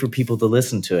pay for people to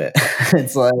listen to it.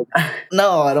 It's like,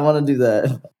 no, I don't want to do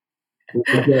that.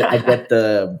 I get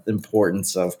the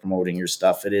importance of promoting your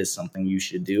stuff. It is something you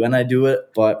should do, and I do it.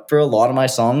 But for a lot of my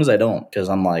songs, I don't, because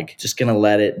I'm like just gonna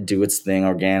let it do its thing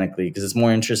organically. Because it's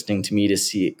more interesting to me to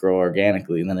see it grow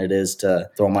organically than it is to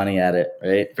throw money at it,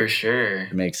 right? For sure,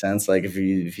 it makes sense. Like if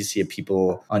you see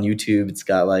people on YouTube, it's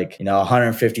got like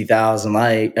 150,000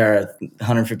 or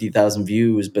 150,000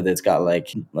 views, but it's got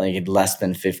like less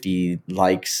than 50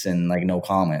 likes and like no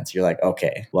comments. You're like,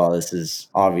 okay, well, this is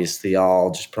obviously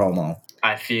all just promo.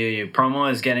 I feel you.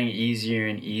 Promo is getting easier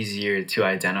and easier to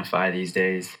identify these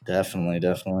days. Definitely.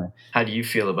 How do you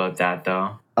feel about that,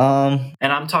 though? Um,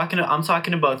 And I'm talking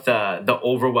about the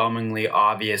overwhelmingly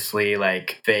obviously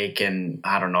like fake, and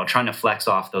I don't know, trying to flex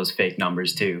off those fake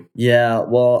numbers too. yeah,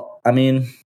 well, I mean,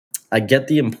 I get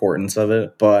the importance of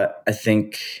it, but I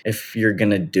think if you're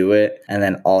going to do it and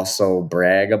then also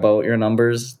brag about your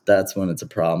numbers, that's when it's a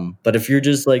problem. But if you're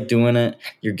just like doing it,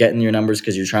 you're getting your numbers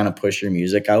because you're trying to push your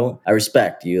music out, I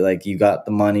respect you. Like, you got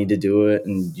the money to do it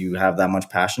and you have that much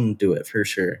passion, do it for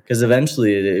sure. Because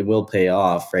eventually it will pay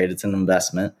off, right? It's an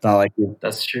investment. It's not like you're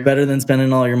That's true. better than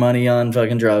spending all your money on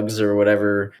fucking drugs or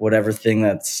whatever thing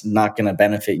that's not going to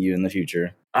benefit you in the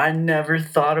future. I never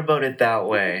thought about it that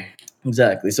way.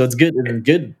 Exactly. So it's good. It's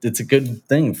good. It's a good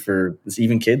thing for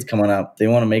even kids coming up. They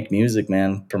want to make music,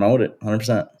 man. Promote it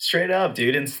 100%. Straight up,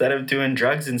 dude. Instead of doing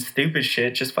drugs and stupid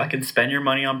shit, just fucking spend your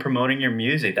money on promoting your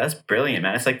music. That's brilliant,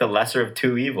 man. It's like the lesser of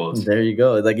two evils. There you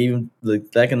go. Like, even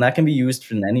like that can be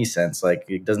used in any sense. Like,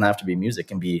 it doesn't have to be music. It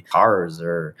can be cars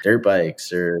or dirt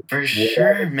bikes or For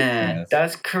sure, man.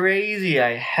 That's crazy.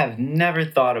 I have never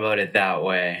thought about it that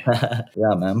way.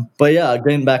 Yeah, man. But yeah,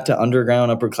 getting back to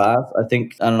underground upper class, I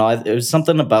think, I don't know, it was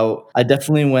something about, I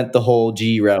definitely went the whole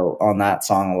G route on that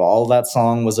song. All that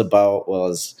song was about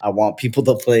was, I want people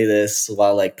to play this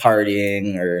while like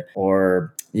partying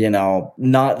or you know,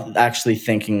 not actually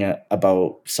thinking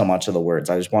about so much of the words.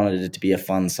 I just wanted it to be a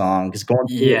fun song because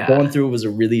going through it was a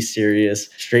really serious,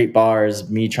 straight bars,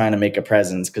 me trying to make a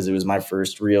presence because it was my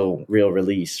first real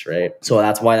release, right? So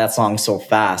that's why that song's so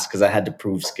fast, because I had to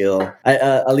prove skill.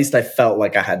 At least I felt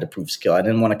like I had to prove skill. I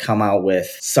didn't want to come out with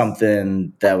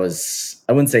something that was,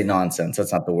 I wouldn't say nonsense,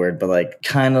 that's not the word, but like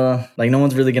kind of like no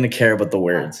one's really going to care about the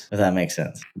words, if that makes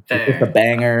sense. It's just a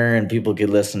banger and people could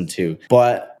listen to.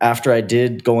 But after I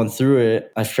did going through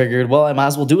it, I figured, well, I might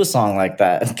as well do a song like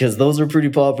that because those are pretty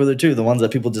popular too. The ones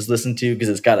that people just listen to because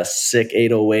it's got a sick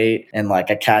 808 and like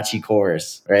a catchy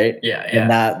chorus, right? Yeah.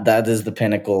 And that is the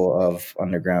pinnacle of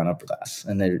underground upper class.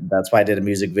 And that's why I did a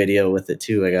music video with it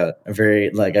too. I got a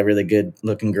really good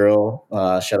looking girl.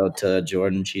 Shout out to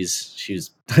Jordan.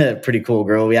 She's a pretty cool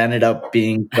girl. We ended up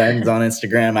being friends on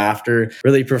Instagram after.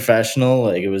 Really professional.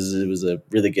 Like, it was a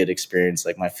really good experience.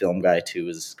 Like, my film guy too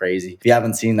was crazy. If you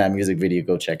haven't seen that music video,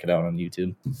 go check it out on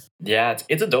YouTube. Yeah,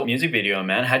 it's a dope music video,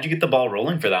 man. How'd you get the ball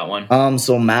rolling for that one?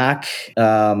 So Mac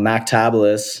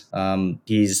Tablis,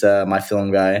 he's my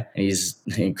film guy, and he's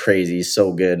crazy. He's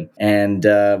so good. And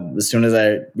as soon as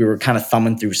we were kind of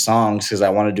thumbing through songs because I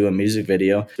wanted to do a music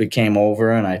video, we came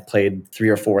over and I played 3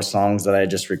 or 4 songs that I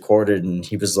just recorded, and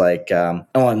he was like, and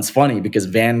it's funny because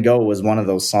Van Gogh was one of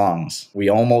those songs. We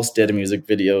almost did a music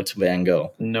video to Van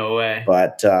Gogh. No way.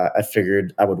 But I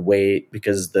figured I would wait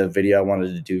because the video I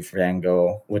wanted to do for Van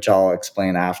Gogh, which I'll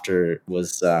explain after,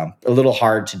 was a little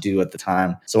hard to do at the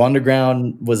time. So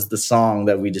Underground was the song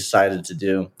that we decided to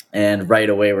do. And right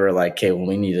away we were like, okay, well,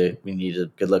 we need a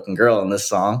good looking girl in this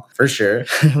song for sure.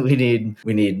 we need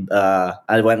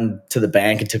I went to the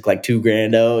bank and took like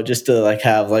 $2,000 out just to like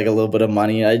have like a little bit of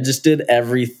money. I just did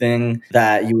everything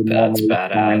that you would normally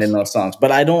find in those songs.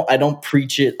 But I don't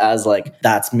preach it as like,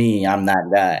 that's me, I'm that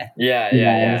guy. Yeah.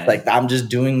 It's like, I'm just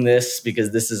doing this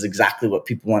because this is exactly what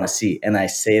people want to see. And I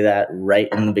say that right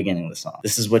in the beginning of the song.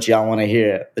 This is what y'all want to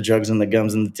hear. The drugs and the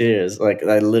gums and the tears. Like,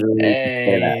 I literally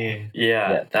say that.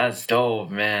 Yeah. That's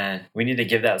dope, man. We need to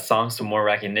give that song some more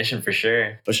recognition for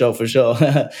sure. For sure.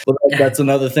 Well, that's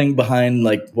another thing behind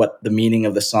like what the meaning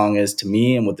of the song is to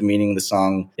me and what the meaning of the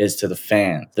song is to the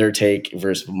fan. Their take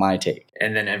versus my take.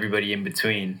 And then everybody in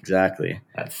between. Exactly.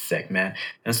 That's sick, man.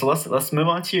 And so let's move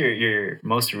on to your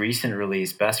most recent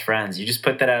release, Best Friends. You just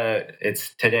put that out.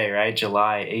 It's today, right?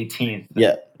 July 18th.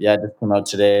 Yeah, it just came out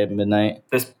today at midnight.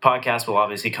 This podcast will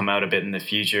obviously come out a bit in the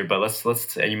future, but let's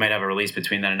you might have a release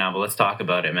between then and now, but let's talk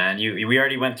about it, man. We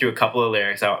already went through a couple of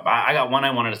lyrics. I got one I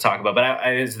wanted to talk about,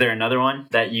 but is there another one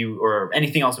that you, or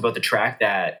anything else about the track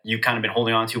that you kind of been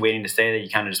holding on to, waiting to say, that you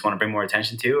kind of just want to bring more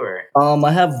attention to? Or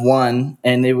I have one,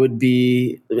 and it would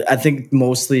be, I think,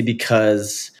 mostly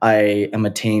because I am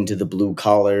attained to the blue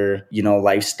collar,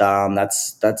 lifestyle. And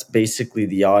that's basically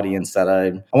the audience that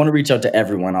I want to reach out to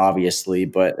everyone, obviously,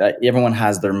 but everyone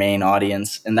has their main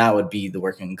audience, and that would be the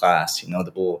working class,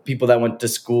 the people that went to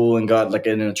school and got like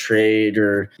in a trade,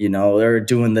 or, they're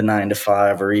doing the 9 to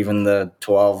 5 or even the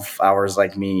 12 hours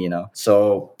like me,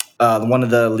 So One of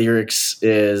the lyrics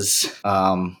is,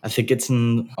 I think it's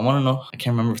in, I want to know, I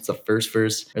can't remember if it's the first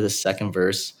verse or the second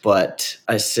verse, but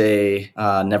I say,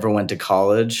 never went to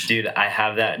college. Dude, I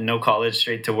have that. No college,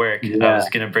 straight to work. Yeah. I was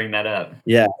gonna bring that up.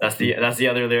 Yeah. That's the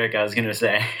other lyric I was gonna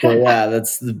say. So yeah, that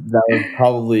was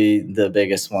probably the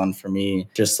biggest one for me.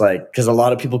 Just like, because a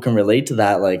lot of people can relate to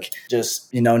that. Like,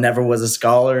 just, never was a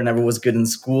scholar, never was good in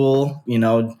school,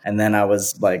 and then I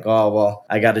was like, oh, well,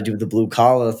 I got to do the blue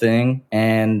collar thing.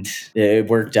 And it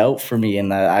worked out for me.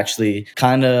 And that actually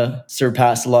kind of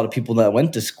surpassed a lot of people that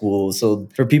went to school. So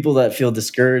for people that feel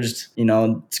discouraged,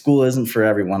 school isn't for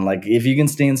everyone. Like, if you can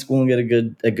stay in school and get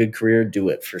a good career, do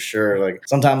it for sure. Like,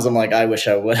 sometimes I'm like, I wish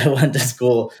I would have went to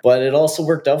school, but it also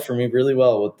worked out for me really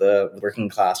well with the working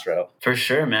class route. For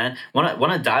sure, man. Want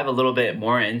to dive a little bit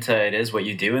more into what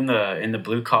you do in the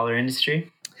blue collar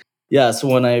industry? Yeah, so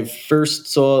when I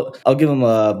first I'll give them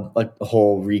a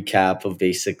whole recap of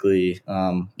basically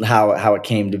how it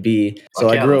came to be. So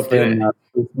I grew up in a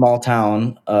small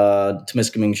town,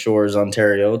 Temiskaming Shores,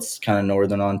 Ontario. It's kind of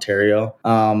northern Ontario.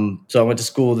 So I went to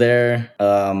school there.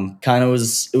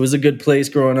 It was a good place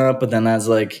growing up, but then as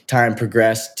like time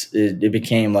progressed, it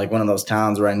became like one of those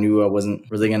towns where I knew I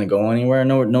wasn't really going to go anywhere.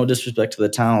 No disrespect to the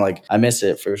town, like I miss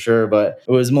it for sure, but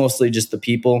it was mostly just the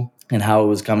people and how it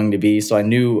was coming to be. So I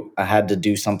knew I had to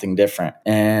do something different.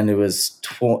 And it was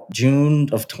June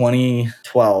of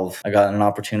 2012, I got an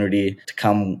opportunity to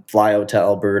come fly out to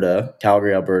Alberta,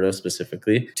 Calgary, Alberta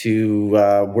specifically, to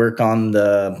work on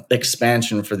the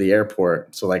expansion for the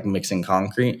airport. So like mixing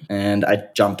concrete. And I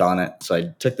jumped on it. So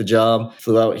I took the job,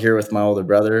 flew out here with my older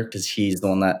brother because he's the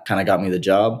one that kind of got me the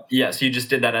job. Yeah, so you just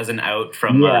did that as an out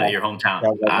from your hometown.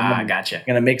 Yeah, gotcha. I'm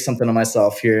going to make something of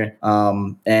myself here.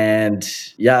 And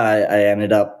yeah, I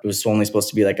ended up, it was only supposed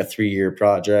to be like a 3-year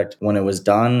project. When it was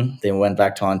done, they went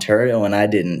back to Ontario and I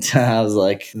didn't. I was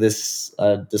like, this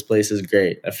place is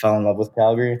great. I fell in love with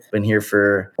Calgary. Been here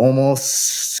for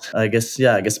almost, I guess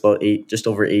about just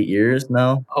over 8 years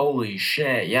now. Holy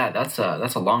shit. Yeah, that's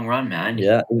a long run, man.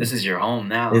 Yeah. This is your home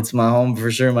now. It's my home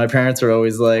for sure. My parents were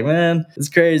always like, man, it's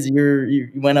crazy. You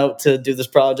went out to do this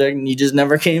project and you just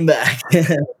never came back.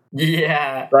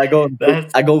 Yeah. So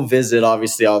I go visit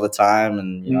obviously all the time,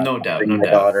 and no doubt, bring my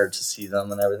daughter to see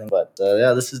them and everything. But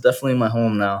yeah, this is definitely my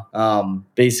home now.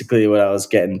 Basically, what I was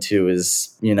getting to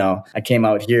is, I came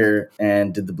out here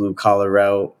and did the blue collar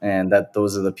route, and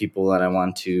those are the people that I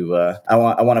want to I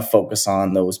want to focus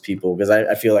on those people because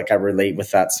I feel like I relate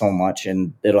with that so much,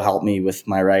 and it'll help me with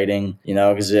my writing.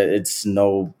 Because it's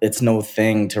no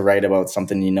thing to write about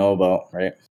something you know about,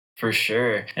 right? For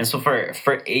sure. And so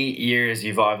for 8 years,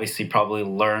 you've obviously probably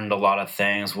learned a lot of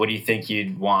things. What do you think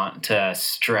you'd want to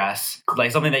stress?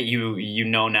 Like something that you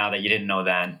know now that you didn't know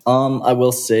then? I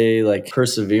will say like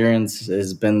perseverance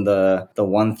has been the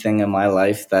one thing in my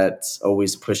life that's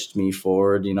always pushed me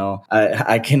forward.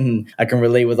 I can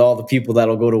relate with all the people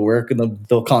that'll go to work and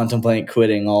they'll contemplate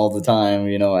quitting all the time.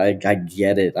 I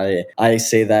get it. I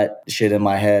say that shit in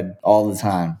my head all the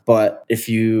time. But if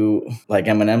you, like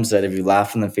Eminem said, if you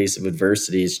laugh in the face of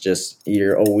adversity, it's just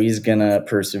you're always gonna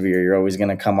persevere. You're always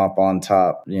gonna come up on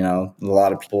top. A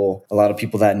lot of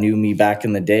people that knew me back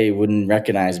in the day wouldn't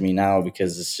recognize me now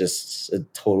because it's just a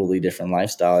totally different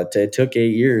lifestyle. It took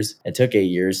 8 years. It took 8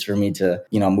 years for me to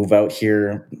move out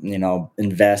here,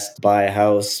 invest, buy a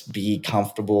house, be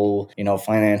comfortable,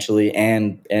 financially,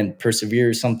 and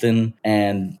persevere something,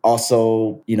 and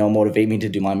also motivate me to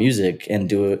do my music and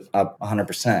do it up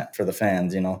 100% for the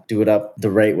fans. Do it up the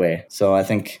right way. So I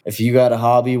think if you got a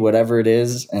hobby, whatever it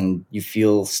is, and you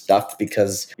feel stuck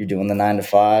because you're doing the 9 to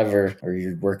 5 or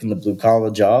you're working the blue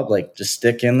collar job, like just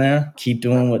stick in there, keep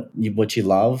doing what you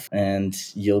love, and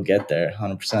you'll get there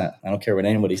 100%. I don't care what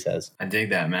anybody says. I dig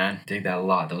that, man. Dig that a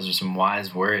lot. Those are some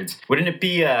wise words. Wouldn't it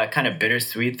be kind of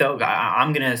bittersweet though?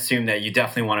 I'm gonna assume that you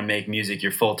definitely want to make music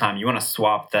your full time. You want to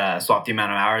swap the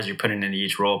amount of hours you're putting into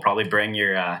each role. Probably bring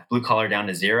your blue collar down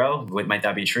to 0. Might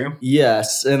that be true?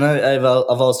 Yes, and I've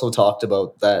also talked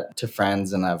about that to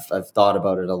friends, and I've thought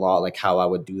about it a lot, like how I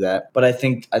would do that. But I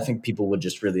think people would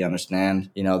just really understand,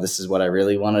 this is what I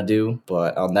really want to do,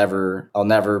 but I'll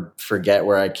never forget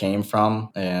where I came from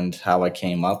and how I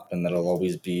came up, and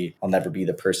I'll never be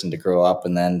the person to grow up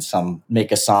and then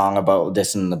make a song about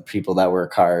dissing the people that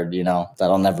work hard,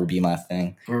 that'll never be my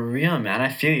thing. For real, man, I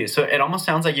feel you. So it almost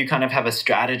sounds like you kind of have a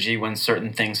strategy when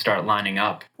certain things start lining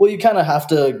up. Well, you kind of have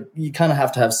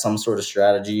to have some sort of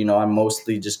strategy. I'm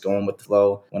mostly just going with the flow.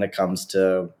 go when it comes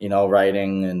to, you know,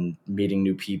 writing and meeting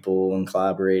new people and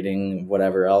collaborating,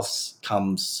 whatever else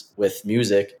comes with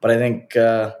music. But I think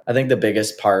the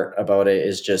biggest part about it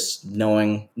is just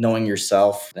knowing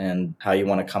yourself and how you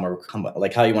want to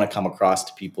come across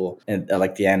to people. And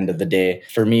like the end of the day,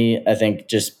 for me, I think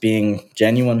just being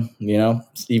genuine, you know,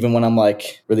 even when I'm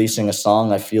like releasing a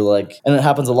song, I feel like, and it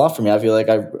happens a lot for me, I feel like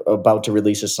I'm about to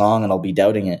release a song and I'll be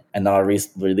doubting it, and then I'll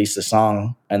release the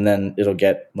song and then it'll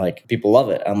get like, people love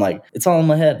it. I'm like, it's all in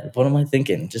my head. What am I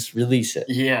thinking? Just release it.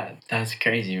 Yeah, that's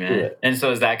crazy, man. And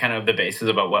so is that kind of the basis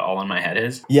about what All in My Head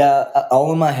is? Yeah,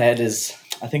 All in My Head is,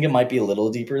 I think it might be a little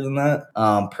deeper than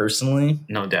that, personally.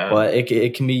 No doubt. But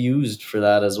it can be used for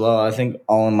that as well. I think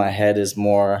All in My Head is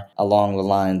more along the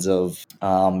lines of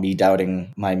me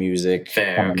doubting my music.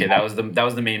 Fair. Okay, that was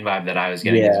the main vibe that I was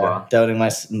getting as well. Doubting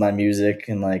my music,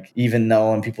 and like, even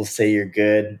knowing people say you're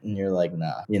good and you're like,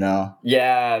 nah, you know?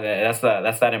 Yeah, that's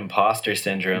that imposter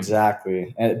syndrome.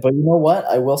 Exactly. But you know what?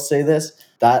 I will say this.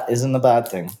 That isn't a bad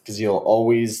thing, because you'll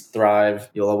always thrive.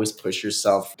 You'll always push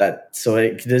yourself. So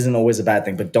it isn't always a bad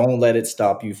thing, but don't let it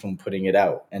stop you from putting it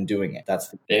out and doing it.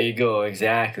 There you go.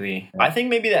 Exactly. Yeah. I think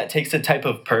maybe that takes a type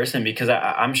of person, because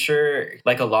I'm sure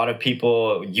like a lot of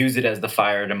people use it as the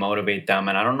fire to motivate them.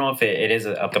 And I don't know if it is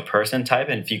a person type,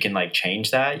 and if you can like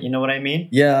change that, you know what I mean?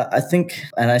 Yeah, I think,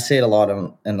 and I say it a lot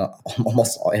in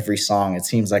almost every song. It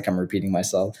seems like I'm repeating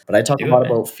myself, but I talk a lot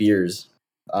about fears.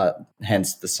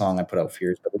 Hence the song I put out,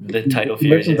 Fears. But the title,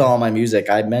 Fears. Listen to all my music,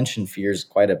 I mention fears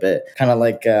quite a bit. Kind of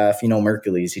like, if you know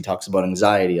Mercules, he talks about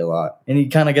anxiety a lot. And he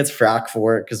kind of gets frack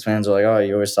for it, because fans are like, oh,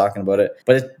 you're always talking about it.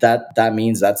 But that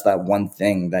means that's that one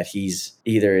thing that he's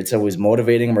either, it's always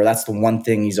motivating him, or that's the one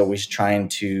thing he's always trying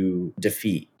to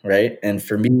defeat. Right. And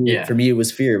for me, it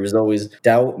was fear. It was always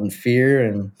doubt and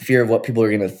fear of what people are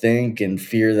going to think, and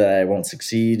fear that I won't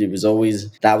succeed.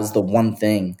 That was the one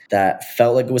thing that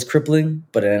felt like it was crippling,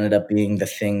 but it ended up being the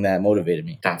thing that motivated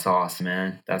me. That's awesome,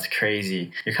 man. That's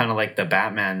crazy. You're kind of like the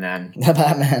Batman then. The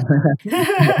Batman.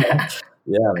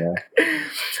 Yeah, man.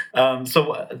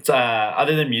 So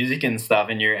other than music and stuff,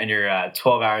 and your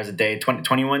 12 hours a day,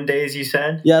 21 days, you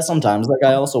said? Yeah, sometimes. Like,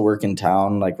 I also work in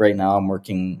town. Like right now I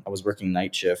was working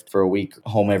night shift for a week,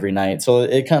 home every night. So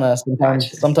it kind of,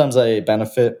 sometimes I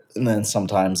benefit, and then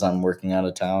sometimes I'm working out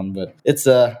of town. But it's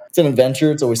an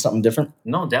adventure. It's always something different.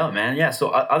 No doubt, man. Yeah. So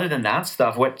other than that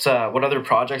stuff, what other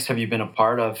projects have you been a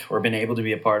part of, or been able to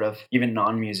be a part of, even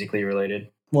non-musically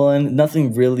related? Well, and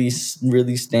nothing really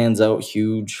stands out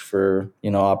huge for, you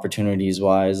know, opportunities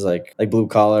wise, like blue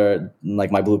collar,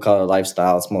 like my blue collar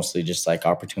lifestyle. It's mostly just like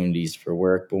opportunities for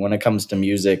work. But when it comes to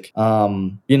music,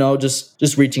 you know,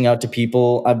 just reaching out to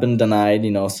people. I've been denied,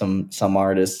 you know, some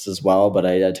artists as well, but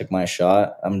I took my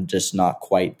shot. I'm just not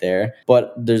quite there.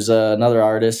 But there's another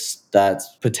artist that's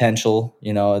potential,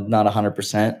 you know, not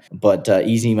 100%, but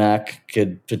Easy Mac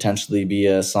could potentially be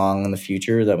a song in the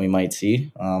future that we might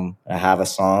see. I have a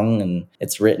song and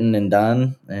it's written and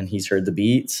done, and he's heard the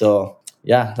beat. So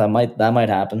yeah, that might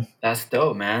happen. That's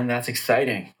dope, man. That's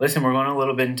exciting. Listen, we're going a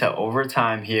little bit into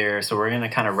overtime here, so we're going to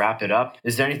kind of wrap it up.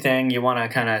 Is there anything you want to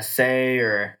kind of say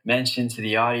or mention to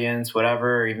the audience,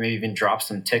 whatever, or maybe even drop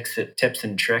some tips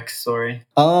and tricks, sorry?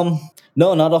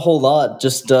 No, not a whole lot.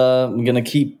 Just I'm going to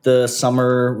keep the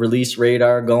summer release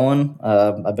radar going.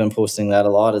 I've been posting that a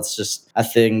lot. It's just a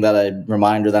thing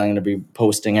reminder that I'm going to be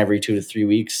posting every 2 to 3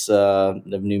 weeks of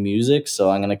new music. So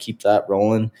I'm going to keep that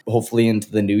rolling, hopefully into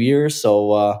the new year.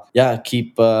 So yeah,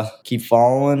 keep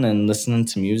following and listening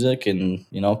to music, and,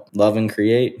 you know, love and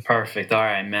create. Perfect. All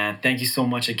right, man. Thank you so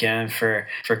much again for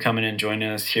coming and joining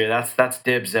us here. That's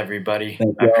Dibbs, everybody.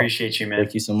 I appreciate you, man.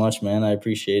 Thank you so much, man. I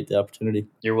appreciate the opportunity.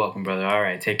 You're welcome, brother. All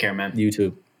right. Take care, man. You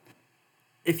too.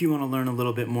 If you want to learn a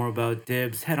little bit more about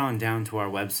Dibbs, head on down to our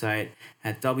website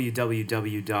at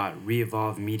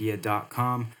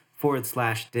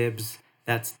www.reevolvemedia.com/Dibbs.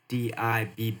 That's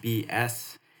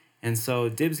DIBBS. And so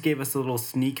Dibbs gave us a little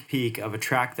sneak peek of a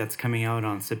track that's coming out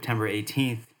on September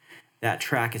 18th. That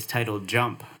track is titled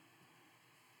Jump.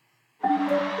 I'm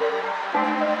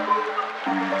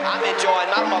enjoying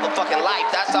my motherfucking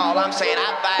life. That's all I'm saying.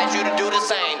 I advise you to do the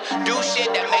same. Do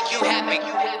shit that make you happy.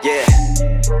 Yeah.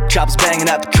 Chops banging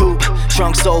at the coop.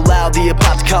 Trunk so loud, the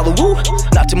about to call a woo.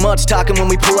 Not too much talking when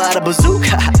we pull out a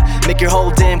bazooka. Make your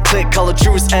whole damn clique call a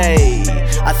truce, ayy.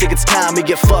 I think it's time we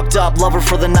get fucked up. Lover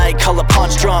for the night, call a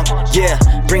punch drunk. Yeah,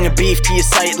 bring a beef to your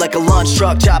sight like a lunch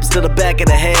truck. Chops to the back of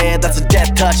the head, that's a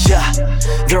death touch, yeah.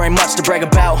 There ain't much to brag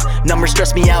about. Numbers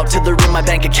stress me out till they're in my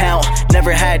bank account.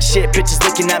 Never had shit, bitches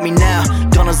looking at me now.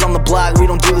 Gunners on the block, we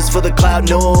don't do this for the cloud,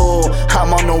 no.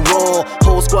 I'm on no roll.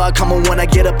 Whole squad coming when I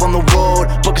get up on the road.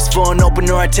 Book is for an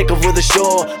opener, I take over the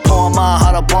sure. Pouring my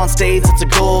heart up on stage, it's a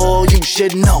goal. You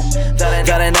should know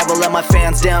that I never let my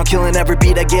fans down. Killing every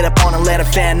beat I get up on, Atlanta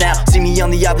fan now. See me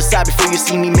on the other side before you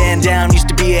see me man down. Used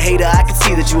to be a hater, I can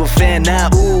see that you a fan now.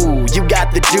 Ooh, you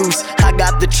got the juice, I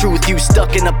got the truth. You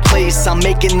stuck in a place, I'm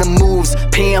making the moves,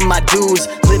 paying my dues,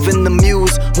 living the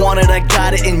muse. Want it, I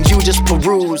got it, and you just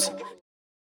peruse.